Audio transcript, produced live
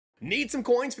Need some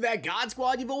coins for that God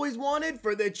Squad you've always wanted?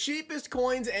 For the cheapest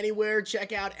coins anywhere,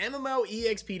 check out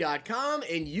MMOEXP.com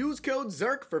and use code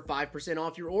ZIRK for 5%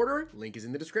 off your order. Link is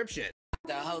in the description.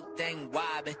 The whole thing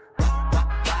wobbin',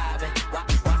 wobbin',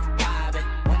 wobbin'.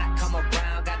 When I come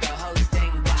around, got the whole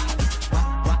thing wobbin'.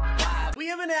 We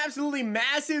have an absolutely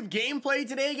massive gameplay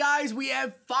today, guys. We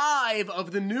have 5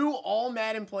 of the new All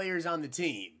Madden players on the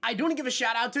team. I do want to give a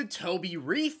shout out to Toby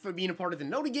Reef for being a part of the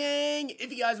Nota Gang.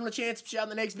 If you guys want a chance to shout out in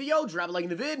the next video, drop a like in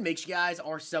the vid. Make sure you guys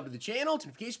are subbed to the channel.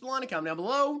 Notification bell on and comment down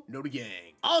below. Nota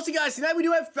Gang. Also, guys, tonight we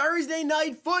do have Thursday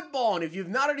Night Football. And if you've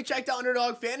not already checked out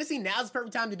Underdog Fantasy, now's the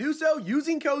perfect time to do so.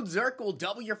 Using code ZIRK will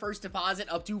double your first deposit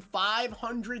up to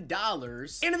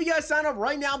 $500. And if you guys sign up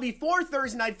right now before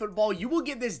Thursday Night Football, you will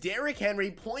get this Derrick Henry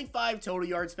 0.5 total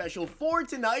yard special for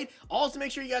tonight. Also,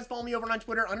 make sure you guys follow me over on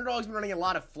Twitter. Underdog's been running a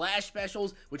lot of flash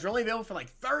specials, which are only available for like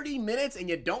 30 minutes, and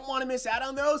you don't want to miss out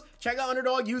on those. Check out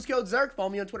Underdog, use code ZIRK, follow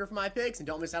me on Twitter for my picks, and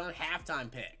don't miss out on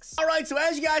halftime picks. All right, so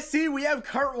as you guys see, we have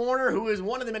Kurt Warner, who is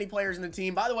one of the many players in the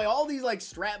team. By the way, all these like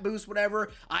strat boosts,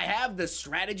 whatever, I have the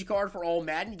strategy card for All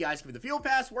Madden. You guys can get the field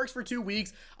pass, works for 2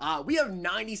 weeks. We have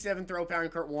 97 throw power in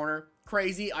Kurt Warner.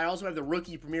 Crazy. I also have the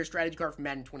rookie premier strategy card from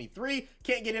Madden 23.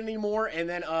 Can't get it anymore. And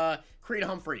then Creed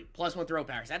Humphrey, +1 throw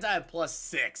power. So that's I have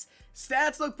 +6.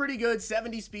 Stats look pretty good.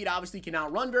 70 speed, obviously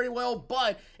cannot run very well.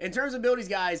 But in terms of abilities,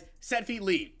 guys, set feet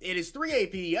lead. It is 3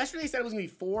 AP. Yesterday said it was going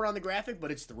to be 4 on the graphic,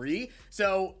 but it's 3.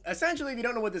 So essentially, if you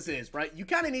don't know what this is, right, you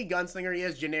kind of need Gunslinger. He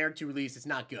has generic to release. It's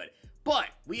not good. But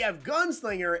we have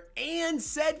Gunslinger and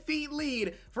set feet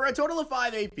lead for a total of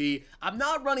 5 AP. I'm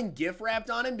not running gift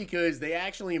wrapped on him because they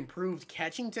actually improved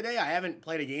catching today. I haven't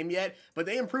played a game yet, but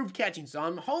they improved catching. So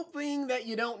I'm hoping that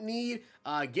you don't need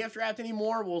gift wrapped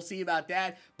anymore. We'll see about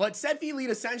that. But set feet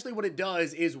lead, essentially what it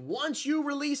does is once you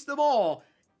release the ball,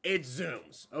 it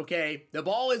zooms, okay? The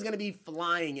ball is going to be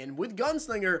flying, and with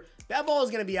Gunslinger, that ball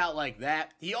is going to be out like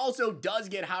that. He also does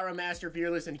get Hyrule Master,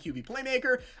 Fearless, and QB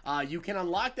Playmaker. You can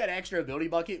unlock that extra ability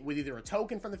bucket with either a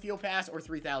token from the Field Pass or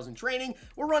 3,000 training.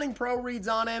 We're running pro reads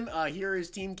on him. Here is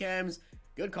Team Chems.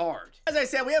 Good card. As I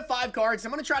said, we have 5 cards.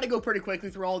 I'm going to try to go pretty quickly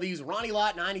through all these. Ronnie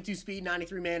Lott, 92 speed,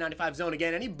 93 man, 95 zone.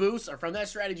 Again, any boosts are from that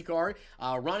strategy card.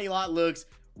 Ronnie Lott looks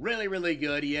really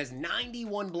good. He has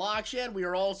 91 block shed. We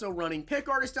are also running pick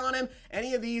artist on him.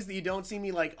 Any of these that you don't see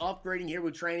me like upgrading here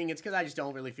with training, it's because I just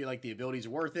don't really feel like the abilities are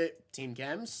worth it. Team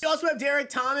Chems. We also have Derek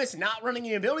Thomas, not running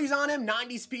any abilities on him.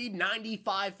 90 speed,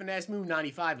 95 finesse move,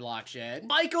 95 block shed.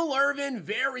 Michael Irvin,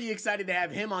 very excited to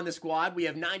have him on the squad. We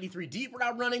have 93 deep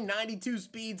route running, 92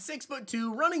 speed,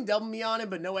 6'2", running double me on him,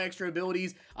 but no extra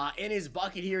abilities. In his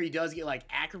bucket here, he does get like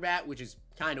acrobat, which is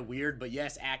kind of weird, but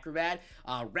yes, acrobat.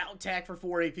 Route tech for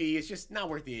 4 AP. It's just not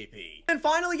worth the AP. And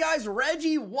finally, guys,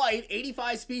 Reggie White,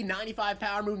 85 speed, 95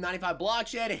 power move, 95 block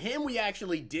shed. Him, we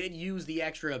actually did use the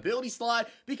extra ability slot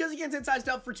because he gets inside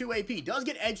stuff for 2 AP. Does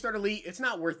get edge start elite. It's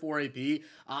not worth 4 AP.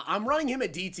 I'm running him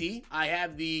at DT. I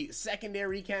have the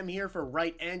secondary chem here for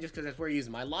right end just because that's where he is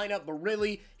in my lineup, but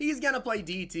really, he's gonna play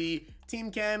DT. Team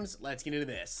Chems, let's get into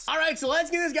this. All right, so let's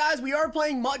get this, guys. We are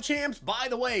playing MUT Champs. By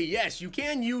the way, yes, you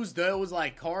can use those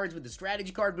like cards with the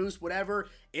strategy card boost, whatever,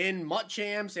 in MUT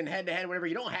Champs and head-to-head, whatever.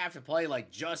 You don't have to play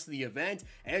like just the event.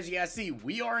 As you guys see,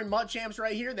 we are in MUT Champs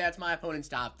right here. That's my opponent's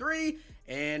top 3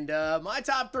 and my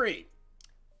top 3.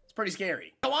 It's pretty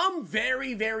scary. So I'm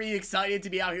very excited to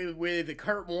be out here with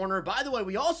Kurt Warner. By the way,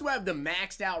 we also have the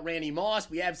maxed out Randy Moss.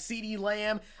 We have CeeDee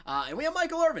Lamb, and we have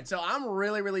Michael Irvin. So I'm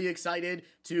really excited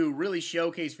to really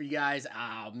showcase for you guys.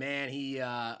 Oh man, he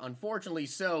unfortunately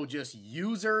just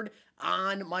usered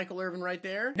on Michael Irvin right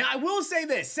there. Now, I will say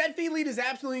this, set feet lead is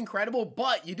absolutely incredible,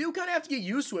 but you do kind of have to get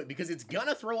used to it because it's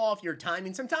gonna throw off your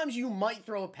timing. Sometimes you might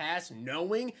throw a pass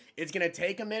knowing it's gonna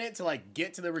take a minute to like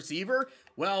get to the receiver.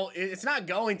 Well, it's not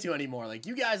going to anymore. Like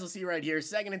you guys will see right here,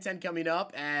 2nd and 10 coming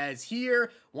up as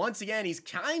here, once again, he's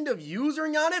kind of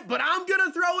usering on it, but I'm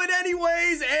gonna throw it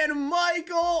anyways, and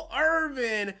Michael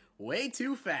Irvin way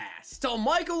too fast. So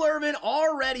Michael Irvin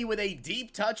already with a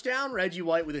deep touchdown. Reggie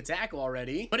White with a tackle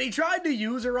already. But he tried to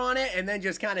user on it and then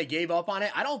just kind of gave up on it.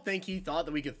 I don't think he thought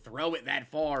that we could throw it that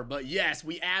far. But yes,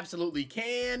 we absolutely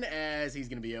can as he's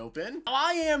going to be open.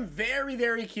 I am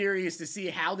very curious to see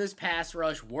how this pass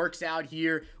rush works out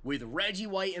here with Reggie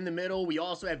White in the middle. We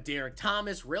also have Derek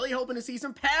Thomas. Really hoping to see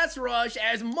some pass rush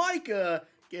as Micah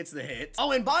gets the hit.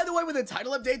 Oh, and by the way, with the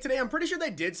title update today, I'm pretty sure they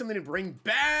did something to bring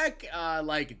back,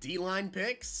 like, D-line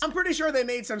picks. I'm pretty sure they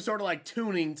made some sort of, like,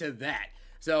 tuning to that.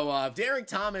 So, if Derek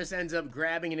Thomas ends up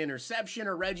grabbing an interception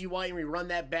or Reggie White and we run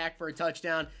that back for a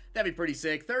touchdown, that'd be pretty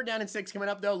sick. 3rd down and 6 coming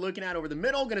up, though. Looking out over the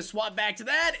middle. Gonna swap back to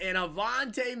that. And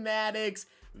Avonte Maddox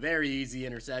Very easy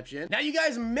interception. Now, you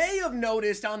guys may have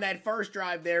noticed on that first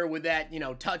drive there with that,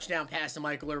 touchdown pass to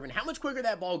Michael Irvin, how much quicker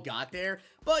that ball got there,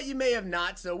 but you may have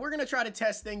not. So we're going to try to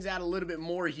test things out a little bit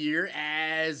more here,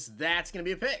 as that's going to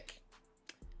be a pick.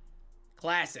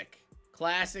 Classic.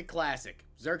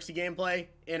 Zirksee gameplay,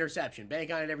 interception.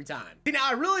 Bank on it every time. See, now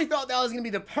I really thought that was going to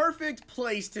be the perfect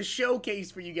place to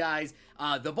showcase for you guys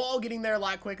the ball getting there a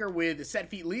lot quicker with a set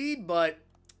feet lead, but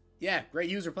yeah, great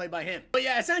user play by him. But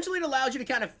yeah, essentially it allows you to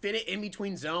kind of fit it in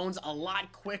between zones a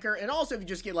lot quicker, and also if you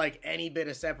just get like any bit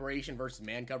of separation versus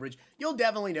man coverage, you'll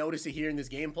definitely notice it here in this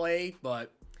gameplay,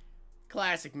 but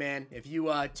classic, man. If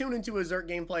you tune into a ZIRK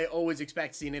gameplay, always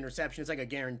expect to see an interception. It's like a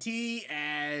guarantee,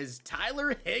 as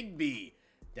Tyler Higbee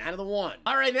down to the 1.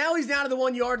 All right, now he's down to the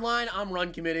 1-yard line. I'm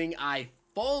run committing. I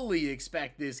fully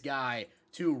expect this guy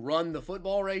to run the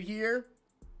football right here.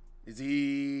 Is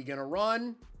he gonna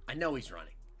run? I know he's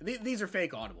running. These are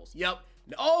fake audibles. Yep.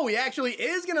 Oh, he actually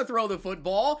is gonna throw the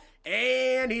football,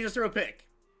 and he just threw a pick.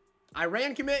 I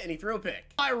ran commit, and he threw a pick.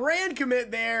 I ran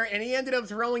commit there, and he ended up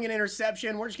throwing an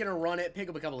interception. We're just going to run it, pick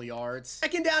up a couple of yards.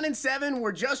 2nd down and 7.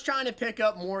 We're just trying to pick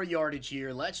up more yardage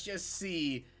here. Let's just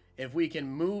see if we can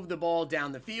move the ball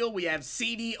down the field. We have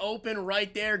CD open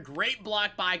right there. Great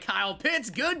block by Kyle Pitts.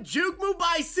 Good juke move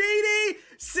by CD.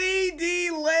 CD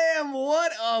Lamb.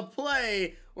 What a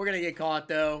play. We're going to get caught,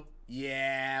 though.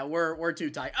 Yeah, we're too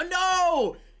tight. Oh,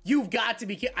 no! You've got to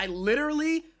be kidding.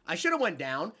 I should have went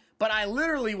down, but I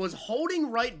literally was holding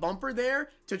right bumper there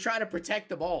to try to protect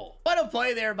the ball. What a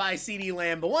play there by CD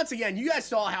Lamb. But once again, you guys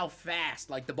saw how fast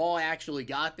the ball actually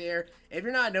got there. If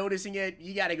you're not noticing it,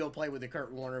 you got to go play with the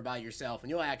Kurt Warner by yourself, and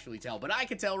you'll actually tell. But I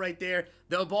could tell right there,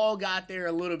 the ball got there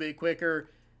a little bit quicker.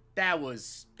 That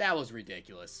was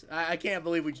ridiculous. I can't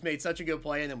believe we just made such a good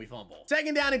play and then we fumble.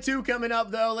 2nd down and 2 coming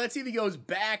up, though. Let's see if he goes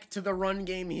back to the run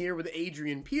game here with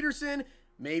Adrian Peterson.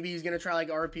 Maybe he's going to try like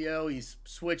RPO. He's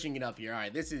switching it up here. All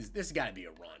right, this has got to be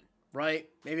a run, right?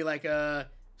 Maybe like a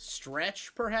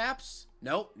stretch, perhaps?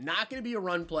 Nope, not going to be a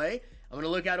run play. I'm going to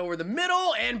look out over the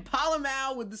middle and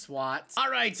Palamau with the swats.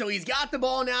 All right, so he's got the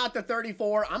ball now at the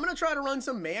 34. I'm going to try to run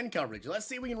some man coverage. Let's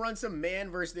see if we can run some man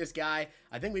versus this guy.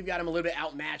 I think we've got him a little bit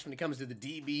outmatched when it comes to the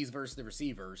DBs versus the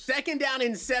receivers. 2nd down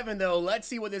and 7, though. Let's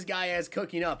see what this guy has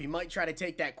cooking up. He might try to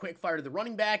take that quick fire to the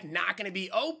running back. Not going to be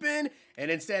open.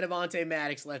 And instead, Avonte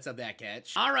Maddox lets up that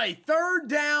catch. All right, 3rd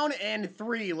down and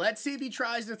 3. Let's see if he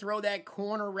tries to throw that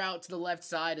corner route to the left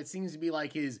side. It seems to be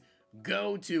like his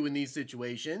go-to in these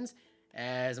situations.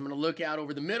 As I'm going to look out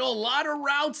over the middle. A lot of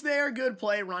routes there. Good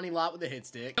play. Ronnie Lott with the hit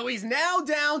stick. So he's now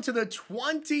down to the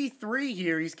 23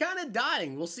 here. He's kind of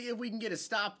dying. We'll see if we can get a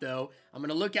stop, though. I'm going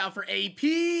to look out for AP.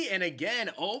 And again,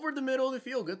 over the middle of the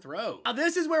field. Good throw. Now,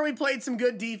 this is where we played some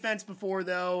good defense before,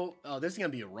 though. Oh, this is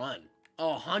going to be a run.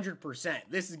 Oh, 100%.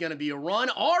 This is going to be a run.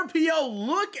 RPO,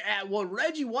 look at what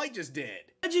Reggie White just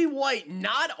did. Reggie White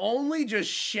not only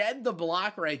just shed the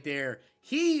block right there,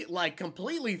 he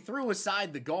completely threw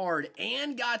aside the guard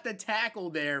and got the tackle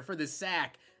there for the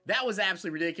sack. That was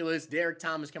absolutely ridiculous. Derek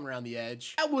Thomas coming around the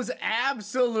edge. That was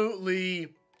absolutely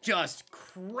just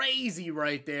crazy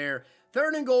right there.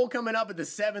 3rd and goal coming up at the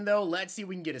 7, though. Let's see if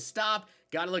we can get a stop.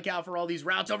 Got to look out for all these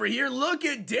routes over here. Look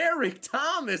at Derek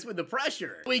Thomas with the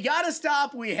pressure. We got to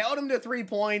stop. We held him to 3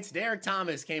 points. Derek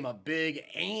Thomas came up big,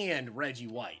 and Reggie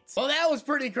White. Well, that was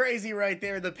pretty crazy right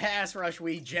there. The pass rush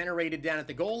we generated down at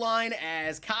the goal line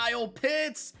as Kyle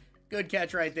Pitts. Good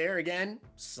catch right there. Again,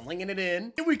 slinging it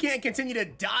in. We can't continue to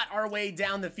dot our way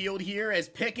down the field here as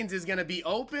Pickens is going to be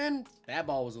open. That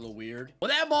ball was a little weird. Well,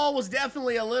 that ball was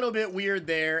definitely a little bit weird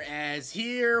there, as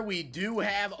here we do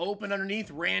have open underneath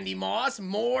Randy Moss.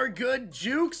 More good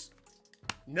jukes.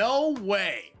 No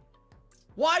way.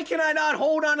 Why can I not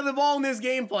hold onto the ball in this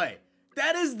gameplay?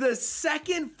 That is the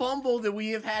 2nd fumble that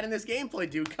we have had in this gameplay,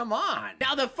 dude. Come on.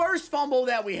 Now, the first fumble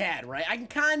that we had, right? I can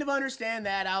kind of understand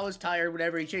that. I was tired,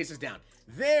 whatever. He chases down.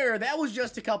 There, that was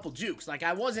just a couple jukes.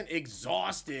 I wasn't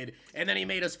exhausted, and then he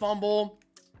made us fumble.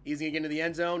 He's going to get into the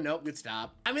end zone. Nope, good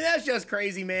stop. I mean, that's just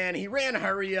crazy, man. He ran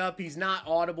hurry up. He's not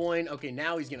audibling. Okay,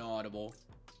 now he's going to audible.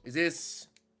 Is this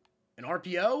an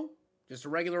RPO? Just a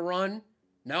regular run?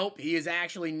 Nope, he is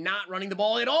actually not running the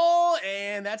ball at all,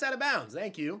 and that's out of bounds.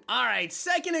 Thank you. All right,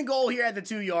 2nd and goal here at the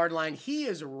 2-yard line. He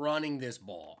is running this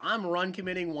ball. I'm run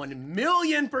committing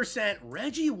 1,000,000%.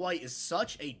 Reggie White is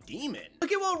such a demon.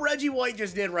 Look at what Reggie White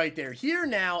just did right there. Here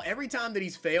now, every time that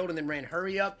he's failed and then ran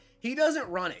hurry up, he doesn't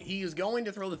run it. He is going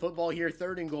to throw the football here,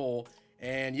 3rd and goal.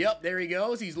 And yep, there he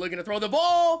goes. He's looking to throw the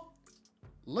ball.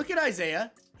 Look at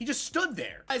Isaiah. He just stood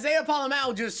there. Isaiah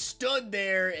Palamau just stood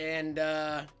there and,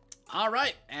 all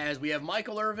right, as we have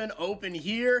Michael Irvin open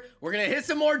here, we're going to hit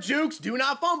some more jukes. Do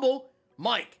not fumble.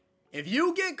 Mike, If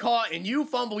you get caught and you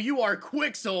fumble, you are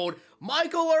quick sold.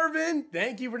 Michael Irvin,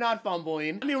 thank you for not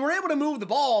fumbling. I mean, we're able to move the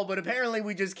ball, but apparently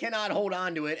we just cannot hold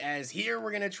on to it, as here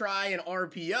we're going to try an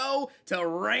RPO to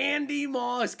Randy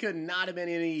Moss. Could not have been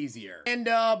any easier. And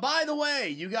by the way,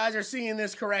 you guys are seeing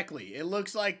this correctly. It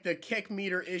looks like the kick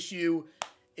meter issue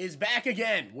is back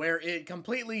again, where it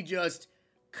completely just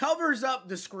covers up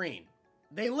the screen.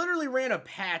 They literally ran a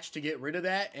patch to get rid of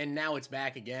that, and now it's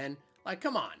back again. Like,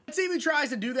 come on. Let's see if he tries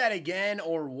to do that again,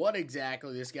 or what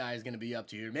exactly this guy is going to be up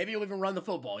to here. Maybe he'll even run the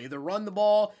football. Either run the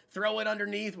ball, throw it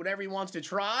underneath, whatever he wants to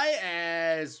try,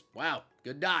 as, wow,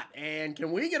 good dot. And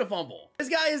can we get a fumble? This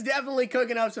guy is definitely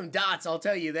cooking up some dots, I'll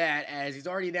tell you that, as he's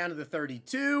already down to the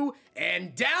 32.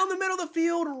 And down the middle of the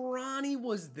field, Ronnie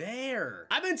was there.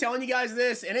 I've been telling you guys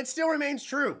this, and it still remains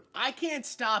true. I can't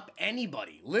stop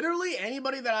anybody. Literally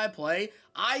anybody that I play,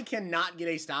 I cannot get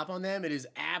a stop on them. It is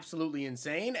absolutely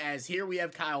insane, as here we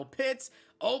have Kyle Pitts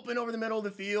open over the middle of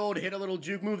the field, hit a little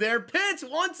juke move there. Pitts,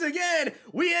 once again,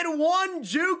 we had one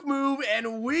juke move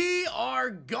and we are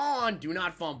gone. Do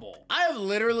not fumble. I have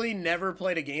literally never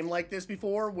played a game like this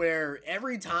before, where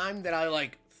every time that I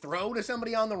like throw to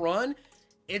somebody on the run,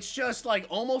 it's just like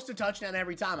almost a touchdown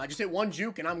every time. I just hit one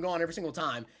juke and I'm gone every single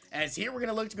time. As here we're going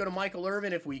to look to go to Michael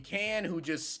Irvin if we can, who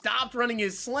just stopped running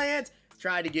his slant.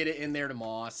 Tried to get it in there to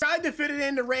Moss. Tried to fit it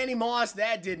into Randy Moss.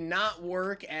 That did not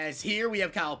work, as here we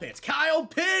have Kyle Pitts. Kyle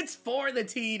Pitts for the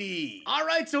TD. All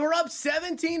right, so we're up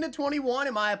 17-21,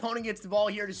 and my opponent gets the ball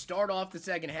here to start off the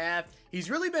second half. He's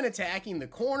really been attacking the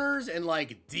corners and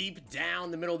like deep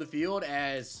down the middle of the field,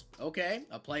 as, okay,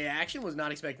 a play action. Was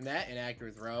not expecting that.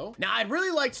 Inaccurate throw. Now, I'd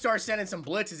really like to start sending some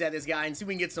blitzes at this guy and see if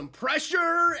we can get some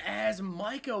pressure, as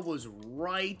Micah was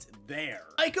right there.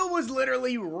 Micah was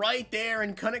literally right there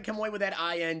and couldn't come away with that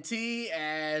INT,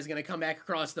 as gonna come back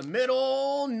across the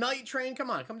middle. Night Train, come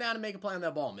on, come down and make a play on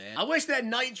that ball, man. I wish that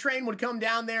Night Train would come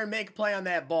down there and make a play on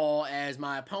that ball, as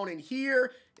my opponent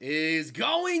here is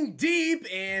going deep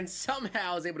and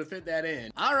somehow is able to fit that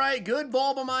in. All right, good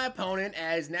ball by my opponent,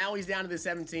 as now he's down to the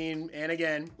 17. And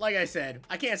again, like I said,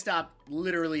 I can't stop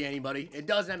literally anybody. It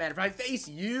does not matter. If I face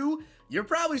you, you're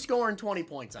probably scoring 20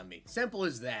 points on me. Simple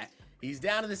as that. He's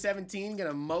down to the 17,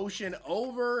 gonna motion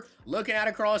over, looking at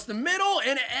across the middle,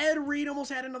 and Ed Reed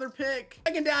almost had another pick.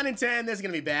 Second down and 10, this is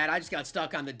gonna be bad. I just got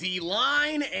stuck on the D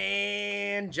line,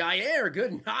 and Jair,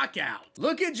 good knockout.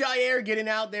 Look at Jair getting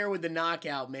out there with the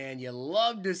knockout, man. You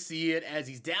love to see it, as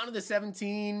he's down to the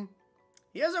 17.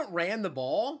 He hasn't ran the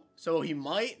ball, so he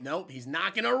might. Nope, he's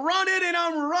not going to run it, and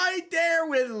I'm right there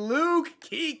with Luke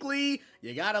Kuechly.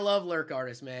 You got to love lurk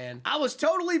artists, man. I was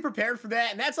totally prepared for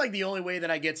that, and that's like the only way that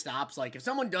I get stops. Like, if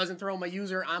someone doesn't throw my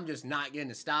user, I'm just not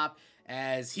getting a stop.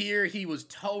 As here, he was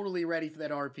totally ready for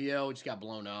that RPO, just got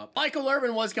blown up. Michael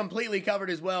Irvin was completely covered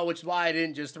as well, which is why I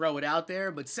didn't just throw it out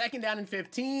there. But second down and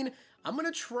 15, I'm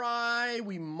going to try,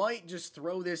 we might just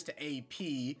throw this to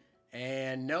AP.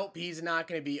 And nope, he's not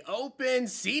going to be open.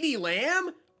 CeeDee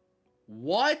Lamb?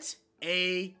 What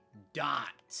a dot.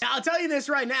 Now, I'll tell you this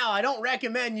right now. I don't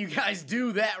recommend you guys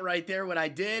do that right there, what I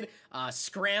did.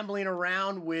 Scrambling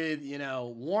around with, you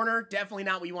know, Warner. Definitely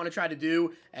not what you want to try to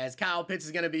do, as Kyle Pitts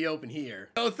is going to be open here.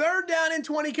 So third down and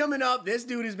 20 coming up. This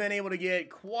dude has been able to get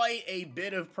quite a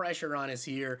bit of pressure on us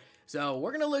here. So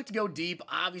we're going to look to go deep.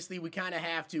 Obviously, we kind of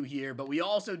have to here, but we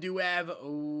also do have,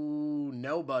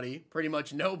 nobody. Pretty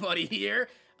much nobody here.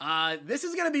 This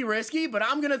is going to be risky, but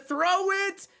I'm going to throw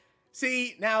it.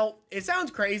 See, now, it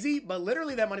sounds crazy, but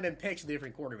literally that might have been picked to a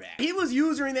different quarterback. He was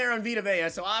usering there on Vita Vea,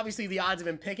 so obviously the odds of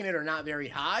him picking it are not very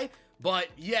high. But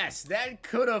yes, that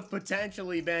could have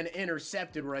potentially been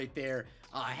intercepted right there.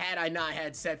 Had I not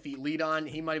had set feet lead on,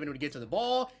 he might have been able to get to the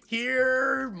ball.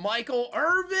 Here, Michael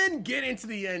Irvin, get into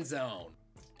the end zone.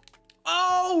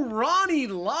 Oh, Ronnie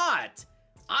Lott.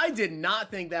 I did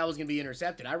not think that was going to be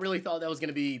intercepted. I really thought that was going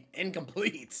to be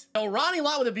incomplete. So Ronnie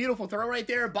Lott with a beautiful throw right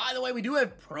there. By the way, we do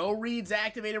have pro reads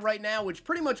activated right now, which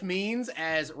pretty much means,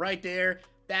 as right there,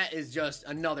 that is just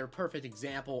another perfect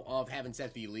example of having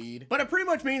set the lead. But it pretty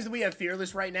much means that we have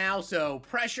fearless right now, so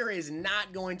pressure is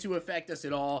not going to affect us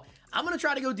at all. I'm going to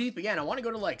try to go deep again. I want to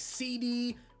go to like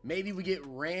CD. Maybe we get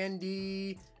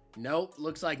Randy. Nope,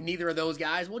 looks like neither of those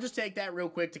guys. We'll just take that real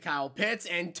quick to Kyle Pitts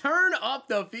and turn up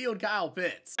the field, Kyle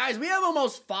Pitts. Guys, we have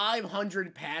almost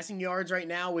 500 passing yards right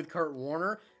now with Kurt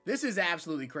Warner. This is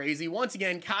absolutely crazy. Once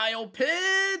again, Kyle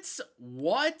Pitts.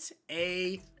 What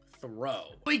a throw.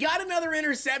 We got another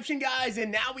interception, guys,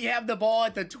 and now we have the ball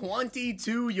at the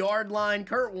 22-yard line.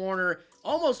 Kurt Warner,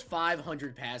 almost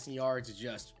 500 passing yards, is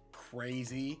just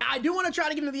crazy. I do want to try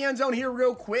to get into the end zone here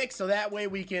real quick, so that way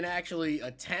we can actually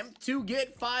attempt to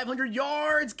get 500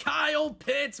 yards. Kyle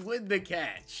Pitts with the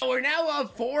catch. We're now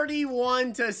up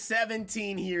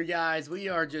 41-17 here, guys. We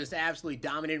are just absolutely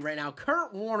dominating right now.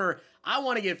 Kurt Warner, I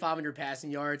want to get 500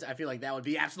 passing yards. I feel like that would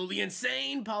be absolutely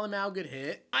insane. Polamalu, good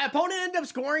hit. My opponent ended up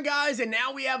scoring, guys, and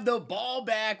now we have the ball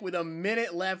back with a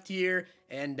minute left here.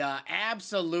 And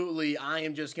absolutely, I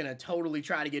am just going to totally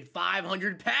try to get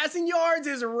 500 passing yards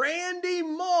as Randy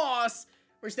Moss.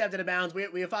 We're stepped out of bounds.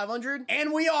 We have 500?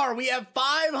 And we are. We have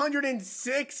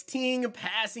 516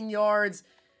 passing yards.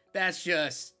 That's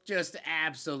just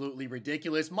absolutely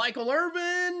ridiculous. Michael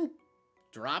Irvin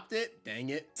dropped it.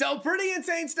 Dang it. So pretty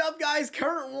insane stuff, guys.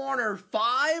 Kurt Warner,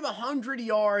 500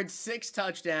 yards, 6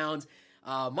 touchdowns.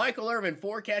 Michael Irvin,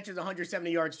 4 catches,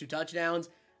 170 yards, 2 touchdowns.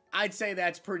 I'd say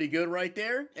that's pretty good right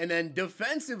there. And then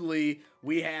defensively,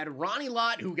 we had Ronnie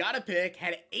Lott, who got a pick,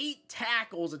 had 8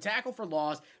 tackles, a tackle for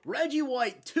loss. Reggie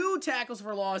White, 2 tackles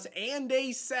for loss and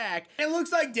a sack. And it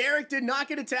looks like Derek did not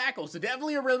get a tackle. So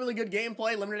definitely a really, really good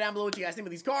gameplay. Let me know down below what you guys think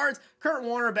of these cards. Kurt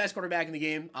Warner, best quarterback in the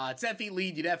game. 10 feet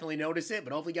lead, you definitely notice it.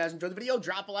 But hopefully you guys enjoyed the video.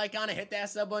 Drop a like on it, hit that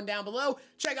sub button down below.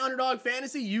 Check out Underdog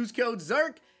Fantasy, use code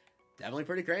ZIRK. Definitely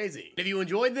pretty crazy. If you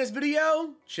enjoyed this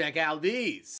video, check out these.